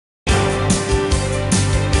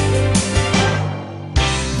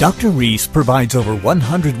Dr. Reese provides over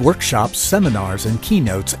 100 workshops, seminars, and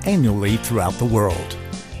keynotes annually throughout the world.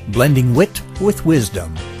 Blending wit with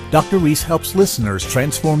wisdom, Dr. Reese helps listeners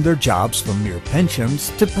transform their jobs from mere pensions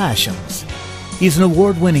to passions. He's an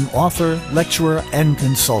award-winning author, lecturer, and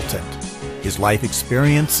consultant. His life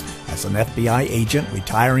experience as an FBI agent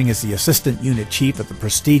retiring as the assistant unit chief at the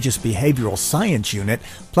prestigious Behavioral Science Unit,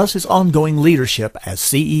 plus his ongoing leadership as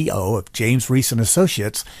CEO of James Reese &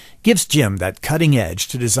 Associates, gives Jim that cutting edge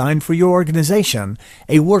to design for your organization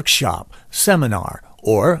a workshop, seminar,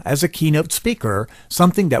 or, as a keynote speaker,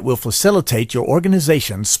 something that will facilitate your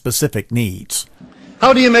organization's specific needs.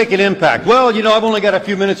 How do you make an impact? Well, you know, I've only got a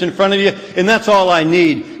few minutes in front of you, and that's all I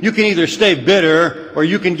need. You can either stay bitter or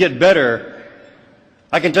you can get better.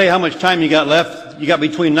 I can tell you how much time you got left. You got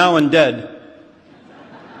between now and dead.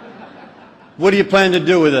 What do you plan to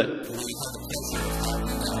do with it?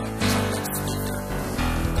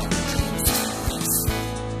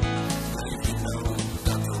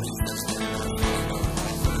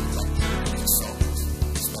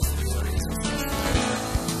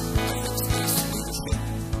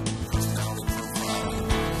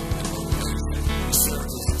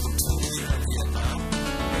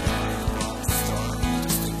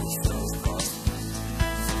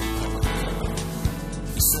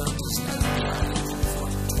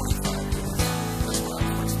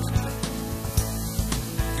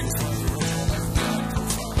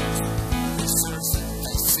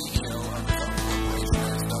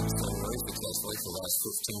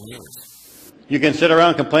 You can sit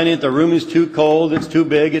around complaining that the room is too cold, it's too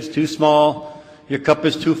big, it's too small, your cup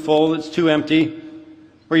is too full, it's too empty.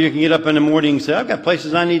 Or you can get up in the morning and say, I've got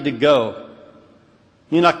places I need to go.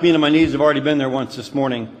 You knocked me into my knees, I've already been there once this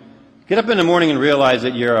morning. Get up in the morning and realize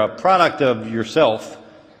that you're a product of yourself,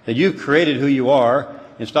 that you've created who you are,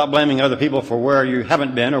 and stop blaming other people for where you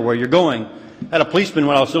haven't been or where you're going. I had a policeman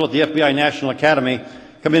when I was still at the FBI National Academy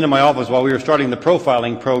come into my office while we were starting the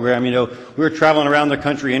profiling program. You know, we were traveling around the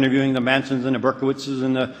country interviewing the Mansons and the Berkowitzes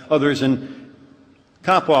and the others, and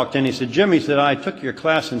cop walked in. He said, Jim, he said, I took your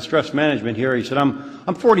class in stress management here. He said,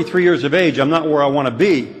 I'm 43 years of age. I'm not where I want to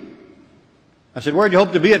be. I said, where'd you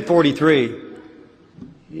hope to be at 43?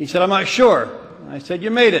 He said, I'm not sure. I said,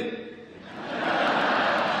 you made it.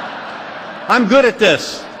 I'm good at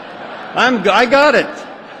this. I got it.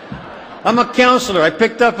 I'm a counselor. I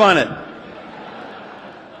picked up on it.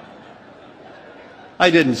 I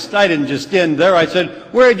didn't just end there. I said,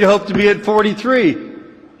 where'd you hope to be at 43?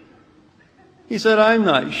 He said, I'm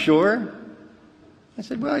not sure. I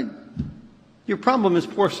said, well, your problem is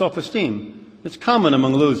poor self-esteem. It's common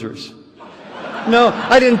among losers. No,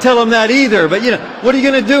 I didn't tell him that either, but you know, what are you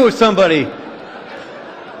going to do with somebody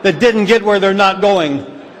that didn't get where they're not going?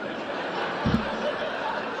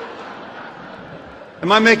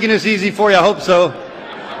 Am I making this easy for you? I hope so.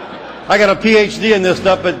 I got a PhD in this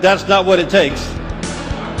stuff, but that's not what it takes.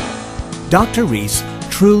 Dr. Reese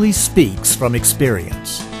truly speaks from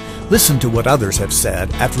experience. Listen to what others have said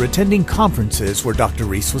after attending conferences where Dr.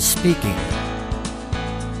 Reese was speaking.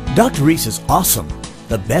 Dr. Reese is awesome,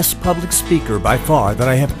 the best public speaker by far that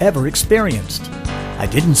I have ever experienced. I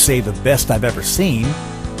didn't say the best I've ever seen,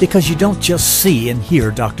 because you don't just see and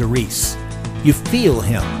hear Dr. Reese. You feel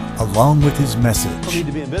him along with his message. You need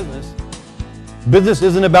to be in business. Business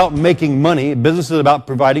isn't about making money. Business is about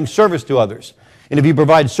providing service to others. And if you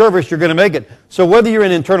provide service, you're going to make it. So whether you're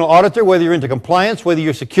an internal auditor, whether you're into compliance, whether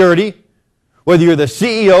you're security, whether you're the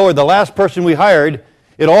CEO or the last person we hired,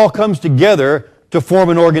 it all comes together to form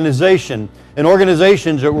an organization. And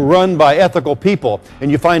organizations are run by ethical people.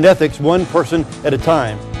 And you find ethics one person at a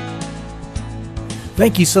time.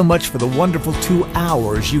 Thank you so much for the wonderful 2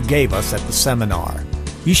 hours you gave us at the seminar.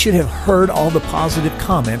 You should have heard all the positive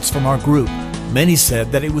comments from our group. Many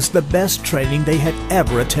said that it was the best training they had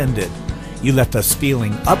ever attended. You left us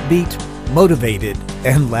feeling upbeat, motivated,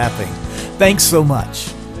 and laughing. Thanks so much.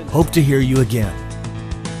 Hope to hear you again.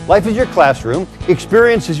 Life is your classroom.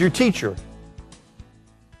 Experience is your teacher.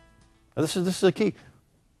 Now this is the key.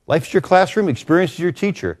 Life is your classroom. Experience is your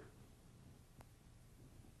teacher.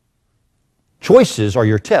 Choices are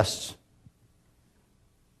your tests.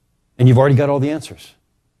 And you've already got all the answers.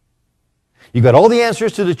 You've got all the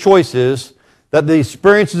answers to the choices that the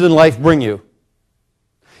experiences in life bring you.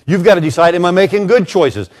 You've got to decide, am I making good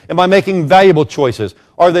choices? Am I making valuable choices?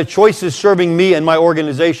 Are the choices serving me and my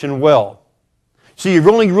organization well? See, you've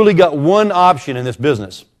only really got one option in this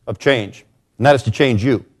business of change, and that is to change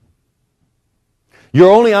you. Your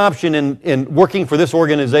only option in working for this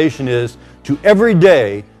organization is to every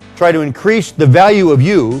day try to increase the value of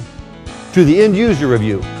you to the end user of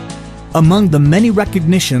you. Among the many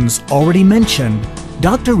recognitions already mentioned,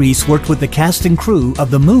 Dr. Reese worked with the cast and crew of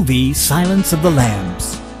the movie Silence of the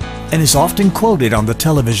Lambs and is often quoted on the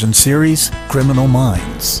television series Criminal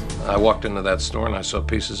Minds. I walked into that store and I saw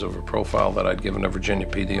pieces of a profile that I'd given to Virginia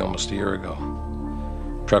PD almost a year ago.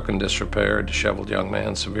 Truck in disrepair, disheveled young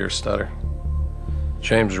man, severe stutter.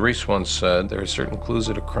 James Reese once said, there are certain clues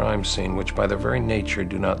at a crime scene which by their very nature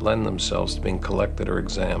do not lend themselves to being collected or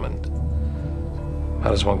examined. How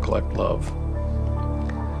does one collect love?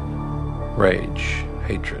 Rage,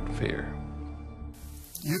 hatred, fear.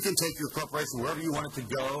 You can take your corporation wherever you want it to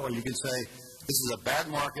go, or you can say, this is a bad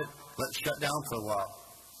market, let's shut down for a while.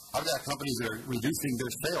 I've got companies that are reducing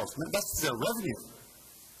their sales. That's their revenue.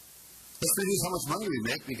 Let's reduce how much money we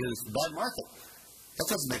make because it's a bad market. That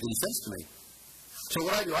doesn't make any sense to me. So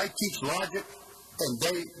what I do, I teach logic, and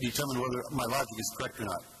they determine whether my logic is correct or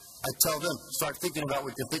not. I tell them, start thinking about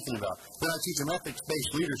what you're thinking about. Then I teach them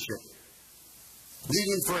ethics-based leadership.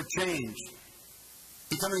 Leading for a change.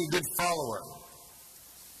 Becoming a good follower.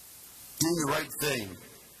 Doing the right thing.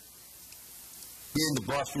 Being the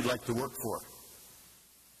boss you'd like to work for.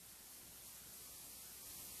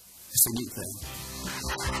 It's a neat thing.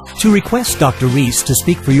 To request Dr. Reese to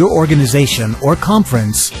speak for your organization or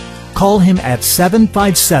conference, call him at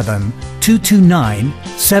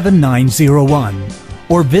 757-229-7901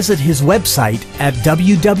 or visit his website at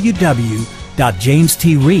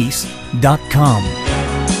www.jamestreese.com.